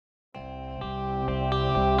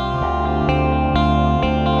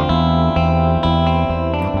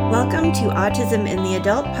to Autism in the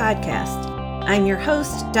Adult podcast. I'm your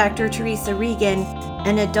host, Dr. Teresa Regan,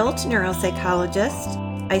 an adult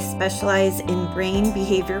neuropsychologist. I specialize in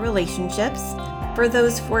brain-behavior relationships for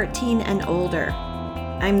those 14 and older.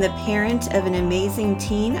 I'm the parent of an amazing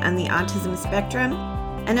teen on the autism spectrum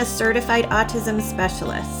and a certified autism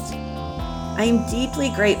specialist. I am deeply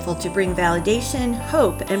grateful to bring validation,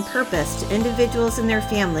 hope, and purpose to individuals and their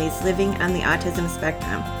families living on the autism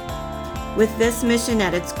spectrum. With this mission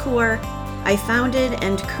at its core, I founded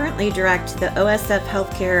and currently direct the OSF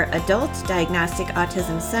Healthcare Adult Diagnostic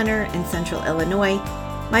Autism Center in Central Illinois.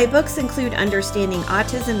 My books include Understanding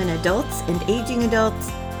Autism in Adults and Aging Adults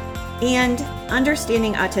and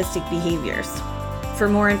Understanding Autistic Behaviors. For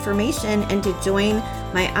more information and to join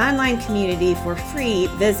my online community for free,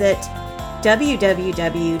 visit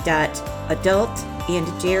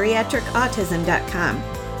www.adultandgeriatricautism.com.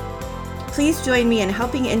 Please join me in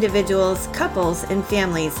helping individuals, couples, and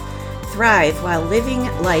families thrive while living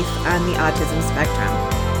life on the autism spectrum.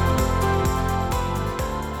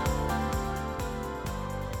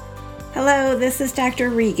 Hello, this is Dr.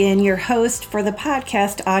 Regan, your host for the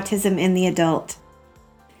podcast Autism in the Adult.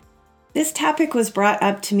 This topic was brought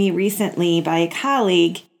up to me recently by a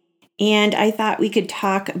colleague, and I thought we could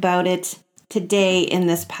talk about it today in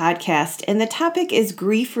this podcast. And the topic is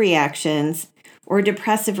grief reactions or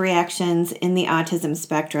depressive reactions in the autism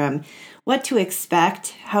spectrum, what to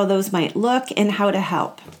expect, how those might look, and how to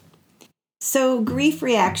help. So grief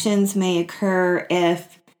reactions may occur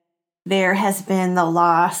if there has been the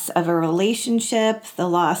loss of a relationship, the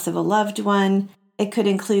loss of a loved one. It could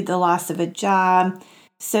include the loss of a job.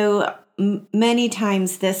 So many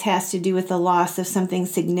times this has to do with the loss of something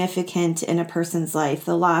significant in a person's life,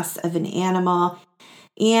 the loss of an animal.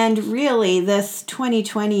 And really, this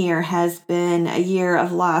 2020 year has been a year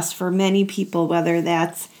of loss for many people, whether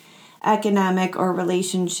that's economic or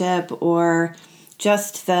relationship or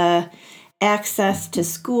just the access to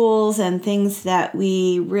schools and things that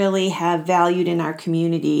we really have valued in our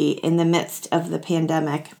community in the midst of the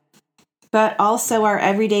pandemic. But also our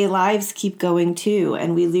everyday lives keep going too,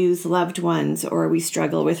 and we lose loved ones, or we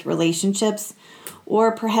struggle with relationships,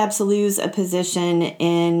 or perhaps lose a position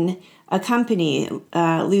in a company,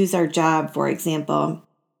 lose our job, for example.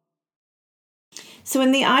 So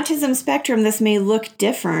in the autism spectrum, this may look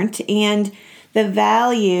different, and the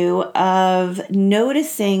value of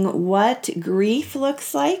noticing what grief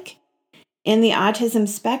looks like in the autism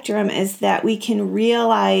spectrum is that we can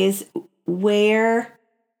realize where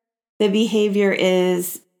the behavior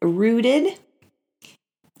is rooted.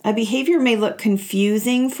 A behavior may look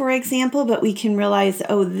confusing, for example, but we can realize,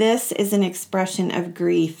 oh, this is an expression of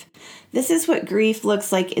grief. This is what grief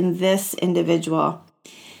looks like in this individual.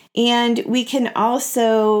 And we can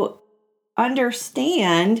also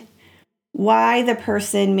understand why the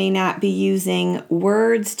person may not be using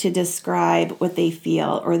words to describe what they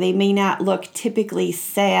feel, or they may not look typically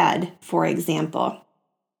sad, for example.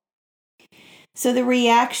 So the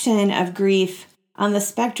reaction of grief on the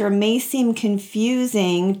spectrum may seem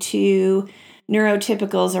confusing to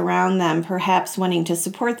neurotypicals around them, perhaps wanting to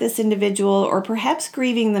support this individual or perhaps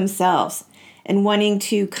grieving themselves and wanting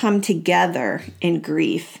to come together in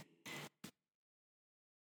grief.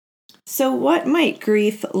 So what might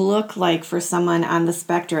grief look like for someone on the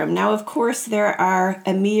spectrum? Now, of course, there are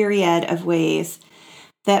a myriad of ways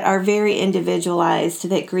that are very individualized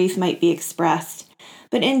that grief might be expressed.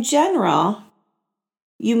 But in general,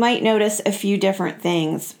 you might notice a few different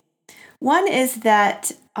things. One is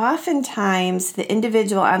that oftentimes the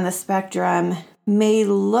individual on the spectrum may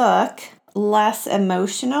look less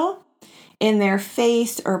emotional in their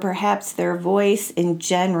face or perhaps their voice in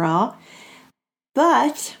general,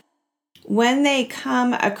 but when they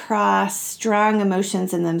come across strong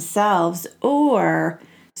emotions in themselves or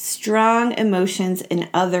strong emotions in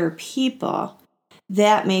other people,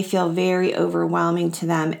 that may feel very overwhelming to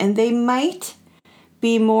them, and they might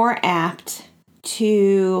be more apt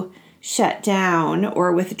to shut down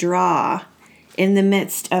or withdraw in the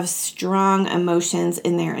midst of strong emotions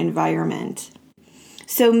in their environment.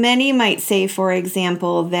 So many might say, for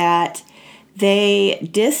example, that they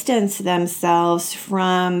distance themselves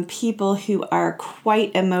from people who are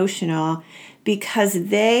quite emotional because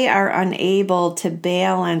they are unable to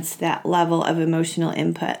balance that level of emotional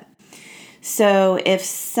input. So if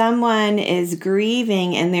someone is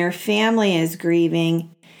grieving and their family is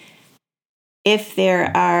grieving, if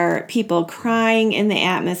there are people crying in the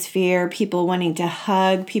atmosphere, people wanting to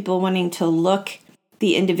hug, people wanting to look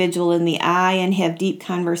the individual in the eye and have deep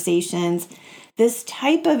conversations, this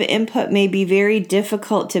type of input may be very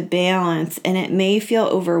difficult to balance and it may feel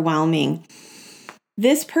overwhelming.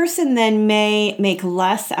 This person then may make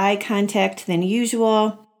less eye contact than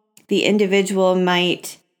usual. The individual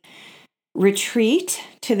might retreat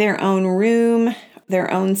to their own room,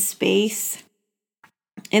 their own space,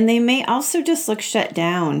 and they may also just look shut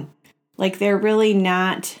down, like they're really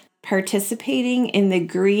not participating in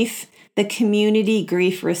the community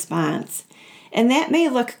grief response. And that may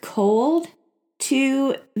look cold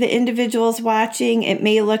to the individuals watching. It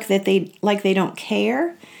may look that they don't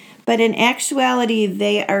care, but in actuality,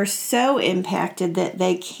 they are so impacted that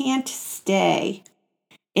they can't stay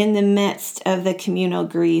in the midst of the communal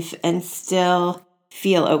grief and still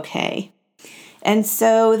feel okay. And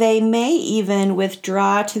so they may even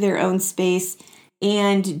withdraw to their own space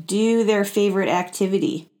and do their favorite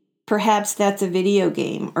activity. Perhaps that's a video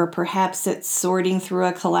game, or perhaps it's sorting through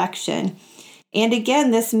a collection. And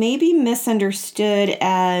again, this may be misunderstood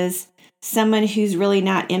as someone who's really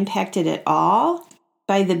not impacted at all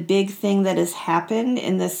by the big thing that has happened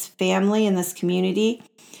in this family, in this community.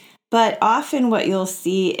 But often what you'll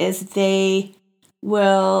see is they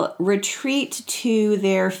will retreat to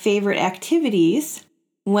their favorite activities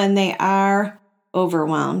when they are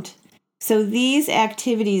overwhelmed. So these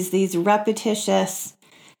activities, these repetitious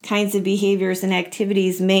kinds of behaviors and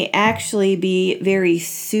activities may actually be very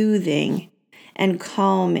soothing and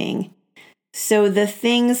calming. So the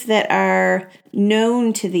things that are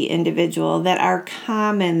known to the individual, that are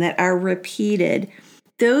common, that are repeated,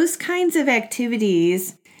 those kinds of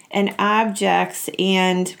activities and objects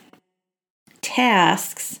and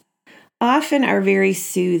tasks often are very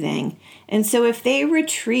soothing. And so if they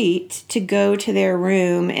retreat to go to their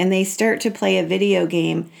room and they start to play a video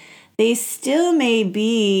game, they still may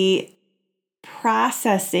be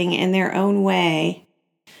processing in their own way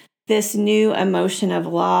this new emotion of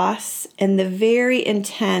loss and the very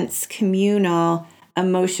intense communal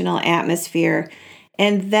emotional atmosphere,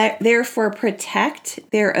 and that therefore protect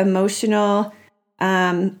their emotional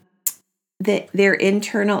their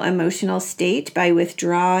internal emotional state by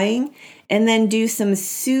withdrawing, and then do some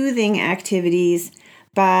soothing activities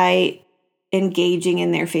by engaging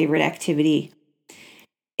in their favorite activity.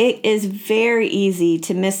 It is very easy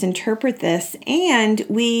to misinterpret this, and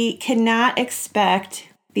we cannot expect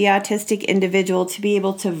the autistic individual to be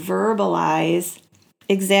able to verbalize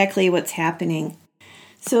exactly what's happening.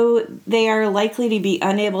 So they are likely to be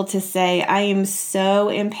unable to say, I am so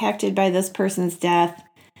impacted by this person's death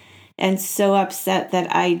and so upset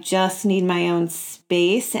that I just need my own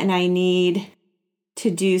space and I need to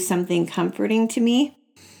do something comforting to me.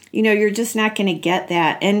 You're just not going to get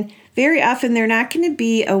that. And very often they're not going to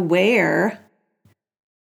be aware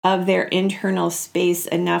of their internal space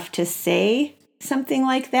enough to say something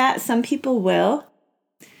like that. Some people will.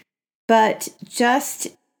 But just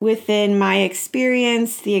within my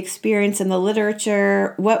experience, the experience in the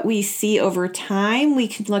literature, what we see over time, we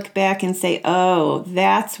can look back and say, oh,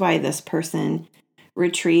 that's why this person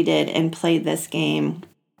retreated and played this game.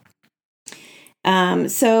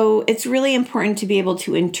 So it's really important to be able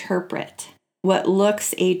to interpret what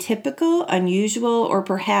looks atypical, unusual, or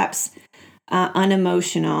perhaps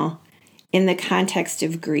unemotional in the context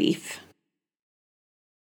of grief.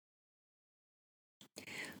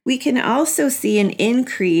 We can also see an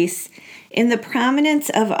increase in the prominence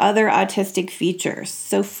of other autistic features.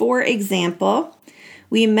 So, for example,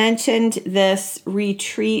 we mentioned this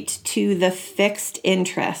retreat to the fixed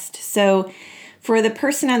interest. So, for the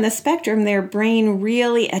person on the spectrum, their brain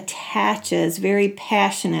really attaches very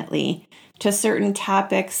passionately to certain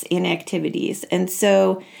topics and activities. And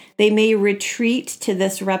so they may retreat to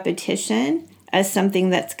this repetition as something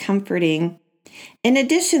that's comforting. In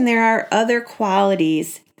addition, there are other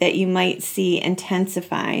qualities that you might see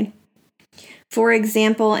intensified. For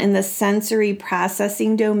example, in the sensory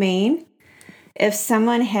processing domain, if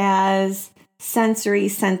someone has sensory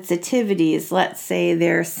sensitivities, let's say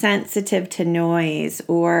they're sensitive to noise,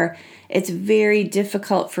 or it's very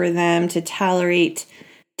difficult for them to tolerate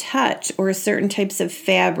touch or certain types of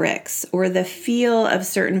fabrics, or the feel of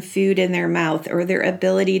certain food in their mouth, or their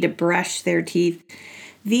ability to brush their teeth,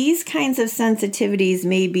 these kinds of sensitivities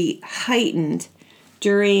may be heightened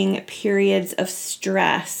during periods of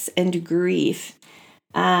stress and grief,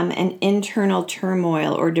 and internal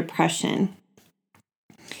turmoil or depression.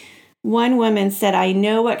 One woman said, I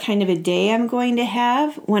know what kind of a day I'm going to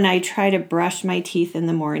have when I try to brush my teeth in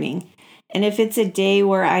the morning. And if it's a day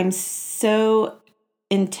where I'm so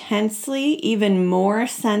intensely, even more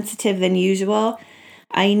sensitive than usual,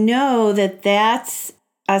 I know that that's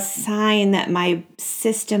a sign that my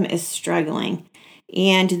system is struggling.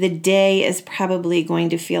 And the day is probably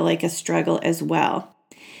going to feel like a struggle as well.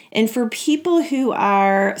 And for people who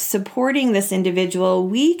are supporting this individual,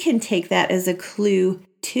 we can take that as a clue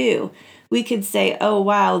too. We could say, oh,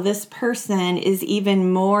 wow, this person is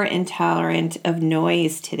even more intolerant of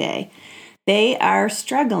noise today. They are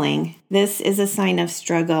struggling. This is a sign of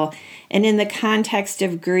struggle. And in the context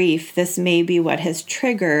of grief, this may be what has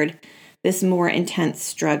triggered this more intense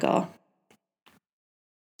struggle.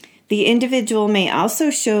 The individual may also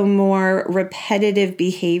show more repetitive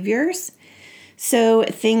behaviors. So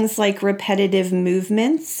things like repetitive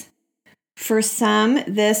movements. For some,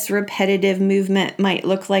 this repetitive movement might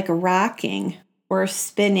look like rocking or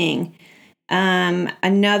spinning.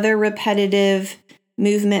 Another repetitive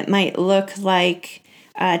movement might look like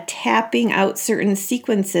tapping out certain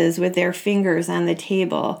sequences with their fingers on the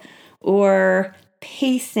table, or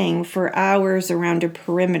pacing for hours around a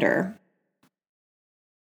perimeter.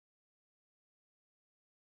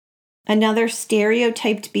 Another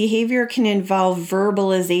stereotyped behavior can involve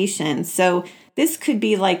verbalization. So this could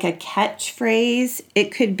be like a catchphrase.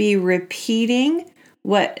 It could be repeating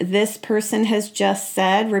what this person has just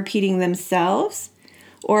said, repeating themselves,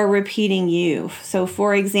 or repeating you. So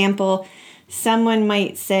for example, someone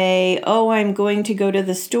might say, oh, I'm going to go to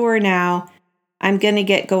the store now. I'm going to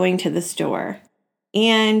get going to the store.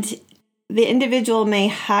 And the individual may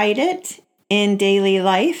hide it in daily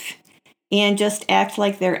life and just act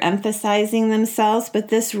like they're emphasizing themselves. But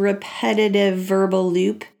this repetitive verbal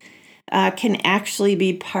loop can actually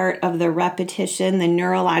be part of the repetition, the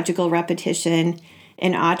neurological repetition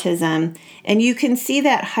in autism. And you can see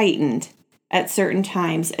that heightened at certain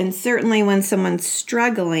times. And certainly when someone's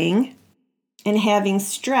struggling and having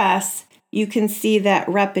stress, you can see that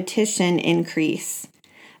repetition increase.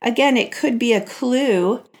 Again, it could be a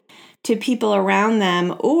clue to people around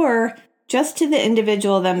them or just to the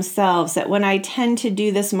individual themselves that when I tend to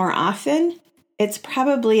do this more often, it's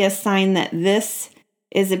probably a sign that this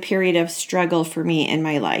is a period of struggle for me in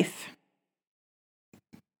my life.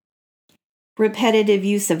 Repetitive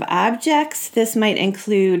use of objects. This might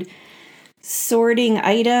include sorting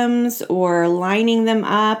items or lining them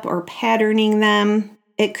up or patterning them.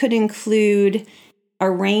 It could include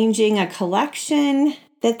arranging a collection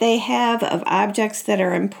that they have of objects that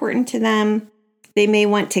are important to them. They may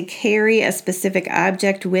want to carry a specific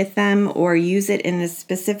object with them or use it in a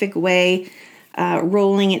specific way,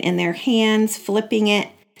 rolling it in their hands, flipping it.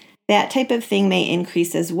 That type of thing may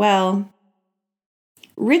increase as well.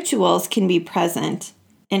 Rituals can be present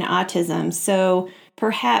in autism. So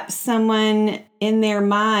perhaps someone in their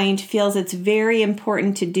mind feels it's very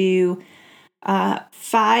important to do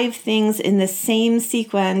 5 things in the same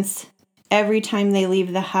sequence every time they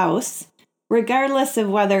leave the house, regardless of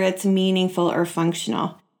whether it's meaningful or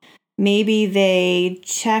functional. Maybe they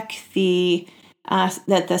check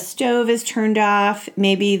that the stove is turned off.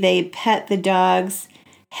 Maybe they pet the dog's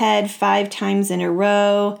head 5 times in a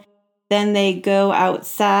row. Then they go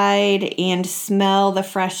outside and smell the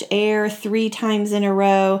fresh air 3 times in a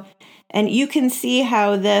row. And you can see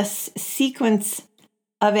how this sequence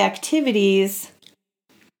of activities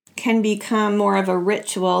can become more of a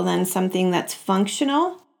ritual than something that's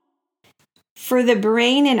functional. For the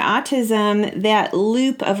brain in autism, that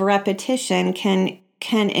loop of repetition can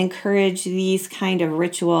encourage these kind of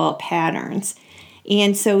ritual patterns.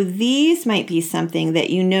 And so these might be something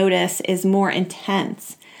that you notice is more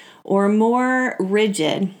intense or more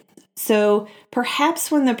rigid. So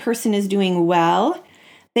perhaps when the person is doing well,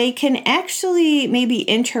 they can actually maybe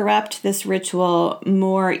interrupt this ritual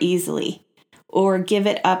more easily or give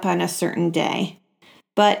it up on a certain day.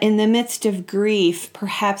 But in the midst of grief,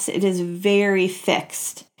 perhaps it is very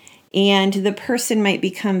fixed, and the person might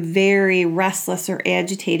become very restless or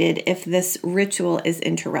agitated if this ritual is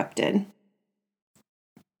interrupted.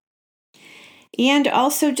 And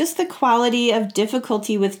also just the quality of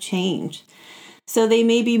difficulty with change. So they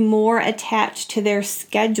may be more attached to their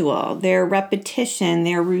schedule, their repetition,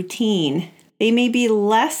 their routine. They may be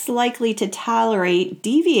less likely to tolerate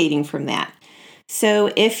deviating from that.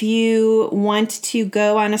 So if you want to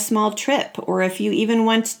go on a small trip, or if you even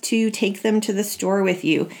want to take them to the store with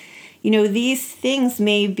you, these things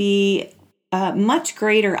may be much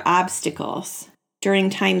greater obstacles during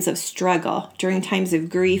times of struggle, during times of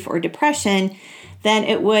grief or depression, than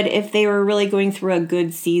it would if they were really going through a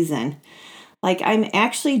good season. Like, I'm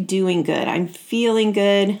actually doing good. I'm feeling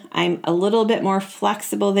good. I'm a little bit more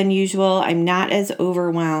flexible than usual. I'm not as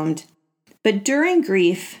overwhelmed. But during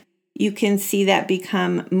grief, you can see that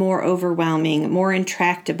become more overwhelming, more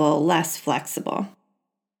intractable, less flexible.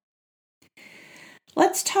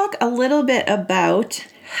 Let's talk a little bit about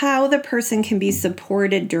how the person can be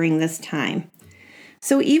supported during this time.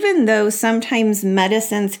 So even though sometimes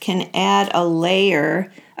medicines can add a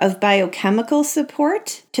layer of biochemical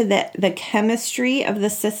support to the chemistry of the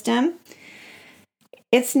system,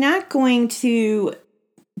 it's not going to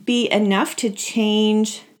be enough to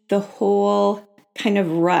change the whole kind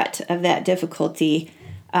of rut of that difficulty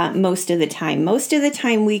most of the time. Most of the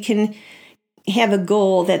time we can have a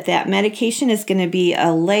goal that medication is going to be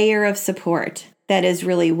a layer of support that is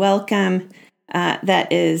really welcome,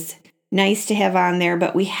 that is nice to have on there,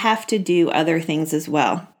 but we have to do other things as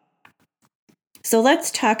well. So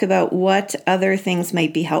let's talk about what other things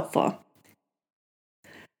might be helpful.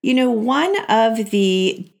 One of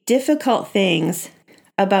the difficult things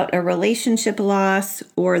about a relationship loss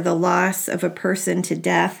or the loss of a person to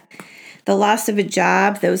death, the loss of a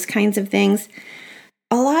job, those kinds of things,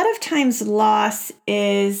 a lot of times loss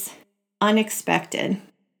is unexpected.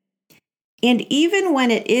 And even when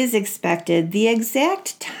it is expected, the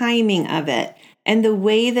exact timing of it and the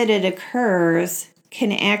way that it occurs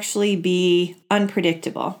can actually be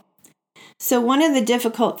unpredictable. So one of the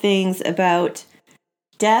difficult things about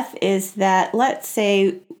death is that, let's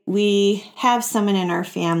say we have someone in our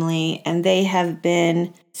family and they have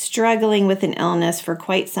been struggling with an illness for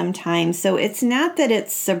quite some time. So it's not that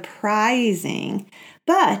it's surprising,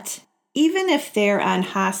 but even if they're on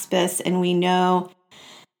hospice and we know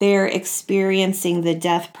they're experiencing the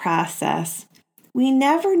death process, we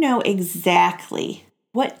never know exactly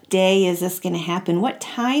what day is this going to happen, what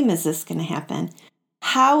time is this going to happen,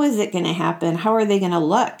 how is it going to happen, how are they going to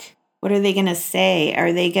look, what are they going to say,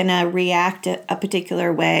 are they going to react a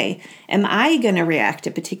particular way, am I going to react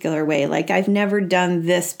a particular way, like I've never done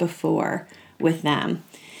this before with them.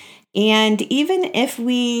 And even if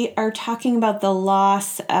we are talking about the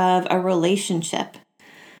loss of a relationship,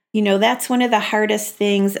 that's one of the hardest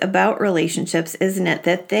things about relationships, isn't it?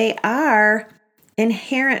 That they are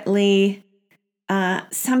inherently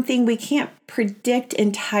something we can't predict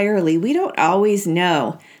entirely. We don't always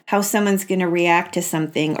know how someone's going to react to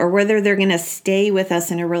something or whether they're going to stay with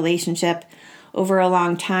us in a relationship over a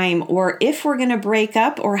long time, or if we're going to break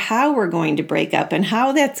up or how we're going to break up and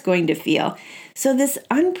how that's going to feel. So this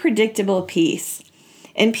unpredictable piece.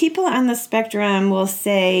 And people on the spectrum will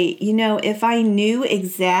say, if I knew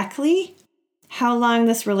exactly how long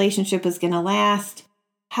this relationship was going to last,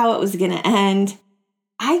 how it was going to end,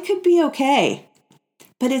 I could be okay.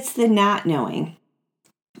 But it's the not knowing.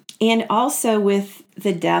 And also with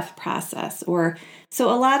the death process,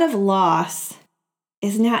 so a lot of loss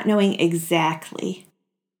is not knowing exactly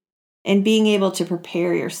and being able to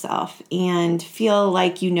prepare yourself and feel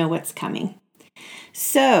like you know what's coming.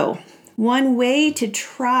 So one way to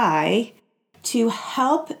try to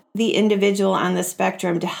help the individual on the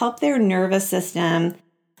spectrum, to help their nervous system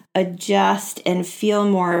adjust and feel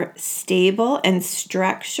more stable and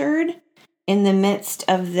structured in the midst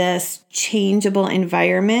of this changeable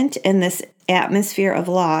environment and this atmosphere of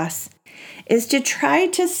loss, is to try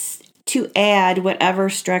to add whatever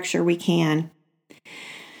structure we can.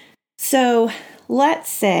 So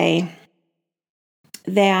let's say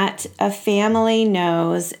that a family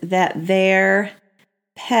knows that their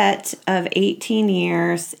pet of 18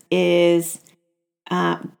 years is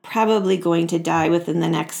probably going to die within the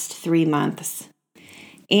next 3 months.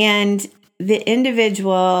 And the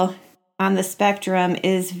individual on the spectrum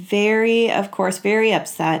is very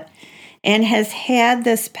upset and has had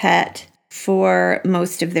this pet for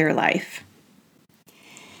most of their life.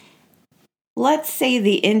 Let's say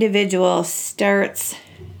the individual starts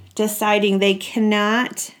deciding they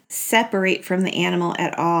cannot separate from the animal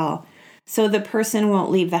at all. So the person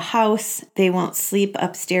won't leave the house, they won't sleep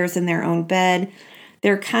upstairs in their own bed.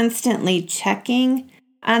 They're constantly checking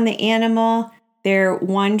on the animal. They're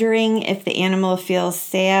wondering if the animal feels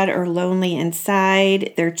sad or lonely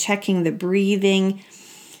inside. They're checking the breathing.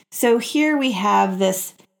 So here we have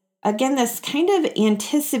this kind of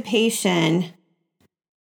anticipation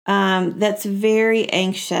that's very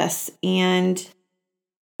anxious and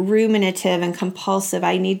ruminative and compulsive.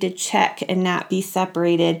 I need to check and not be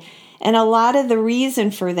separated. And a lot of the reason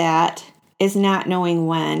for that is not knowing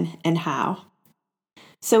when and how.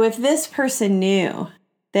 So if this person knew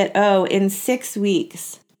that, in 6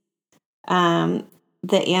 weeks, the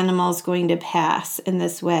animal's going to pass in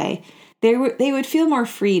this way, they would feel more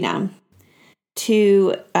freedom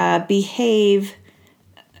to behave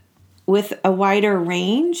with a wider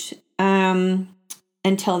range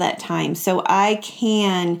until that time. So I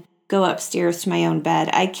can go upstairs to my own bed.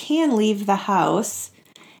 I can leave the house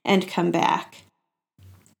and come back.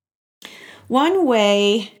 One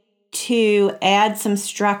way to add some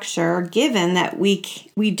structure, given that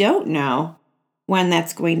we don't know when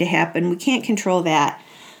that's going to happen, we can't control that.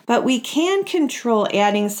 but we can control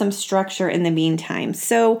adding some structure in the meantime.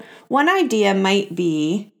 So one idea might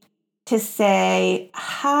be to say,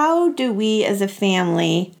 how do we as a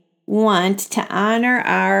family want to honor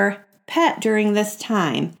our pet during this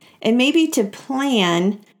time? And maybe to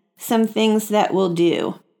plan some things that we'll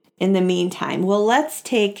do in the meantime. Well, let's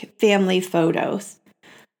take family photos.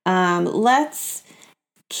 Let's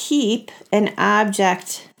keep an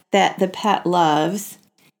object that the pet loves,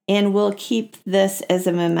 and we'll keep this as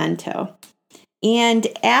a memento. And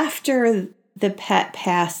after the pet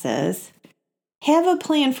passes, have a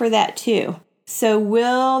plan for that too. So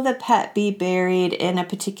will the pet be buried in a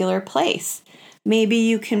particular place? Maybe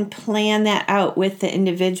you can plan that out with the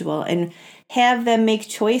individual and have them make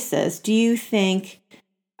choices. Do you think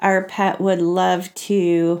our pet would love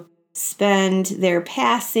to spend their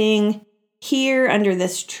passing here under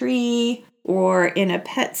this tree or in a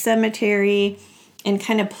pet cemetery, and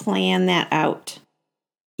kind of plan that out?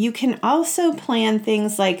 You can also plan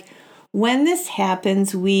things like, when this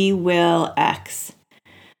happens, we will X,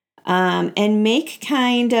 and make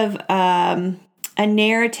kind of a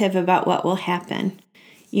narrative about what will happen.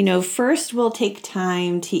 First we'll take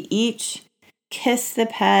time to each kiss the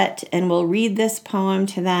pet, and we'll read this poem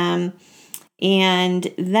to them,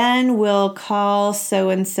 and then we'll call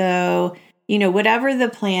so-and-so, whatever the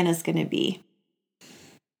plan is going to be.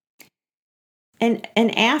 And an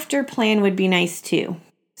after plan would be nice too.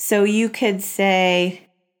 So you could say,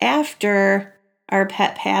 after our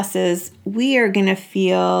pet passes, we are going to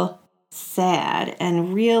feel sad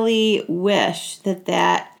and really wish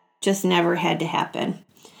that just never had to happen.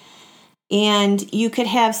 And you could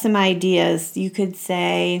have some ideas. You could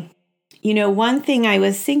say, one thing I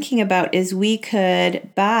was thinking about is we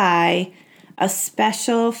could buy a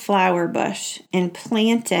special flower bush and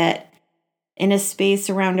plant it in a space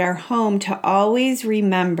around our home to always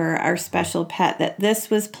remember our special pet, that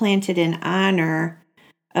this was planted in honor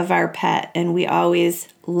of our pet, and we always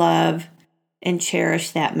love and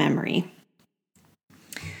cherish that memory.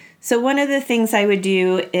 So one of the things I would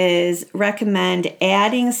do is recommend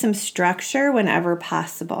adding some structure whenever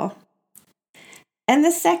possible. And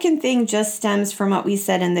the second thing just stems from what we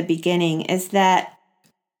said in the beginning, is that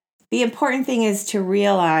the important thing is to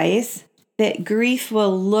realize that grief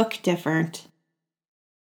will look different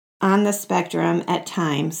on the spectrum at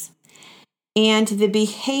times. And the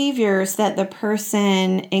behaviors that the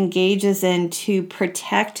person engages in to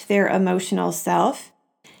protect their emotional self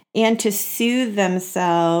and to soothe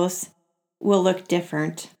themselves will look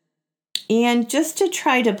different. And just to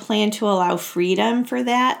try to plan to allow freedom for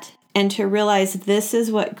that, and to realize this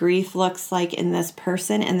is what grief looks like in this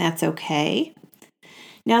person, and that's okay.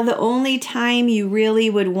 Now, the only time you really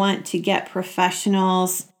would want to get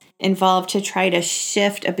professionals involved to try to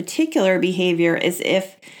shift a particular behavior is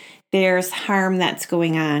if there's harm that's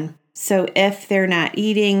going on. So if they're not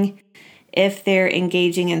eating, if they're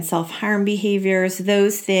engaging in self-harm behaviors,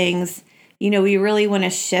 those things, we really want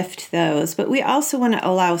to shift those. But we also want to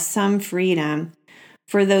allow some freedom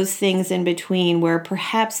for those things in between where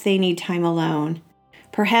perhaps they need time alone.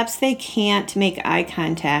 Perhaps they can't make eye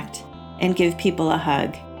contact and give people a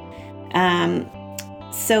hug.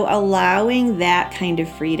 So allowing that kind of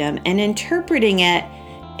freedom and interpreting it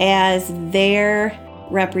as their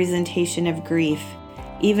representation of grief,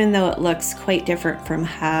 even though it looks quite different from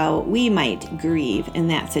how we might grieve in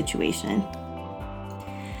that situation.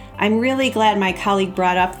 I'm really glad my colleague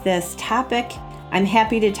brought up this topic. I'm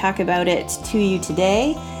happy to talk about it to you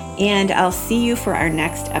today, and I'll see you for our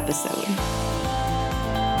next episode.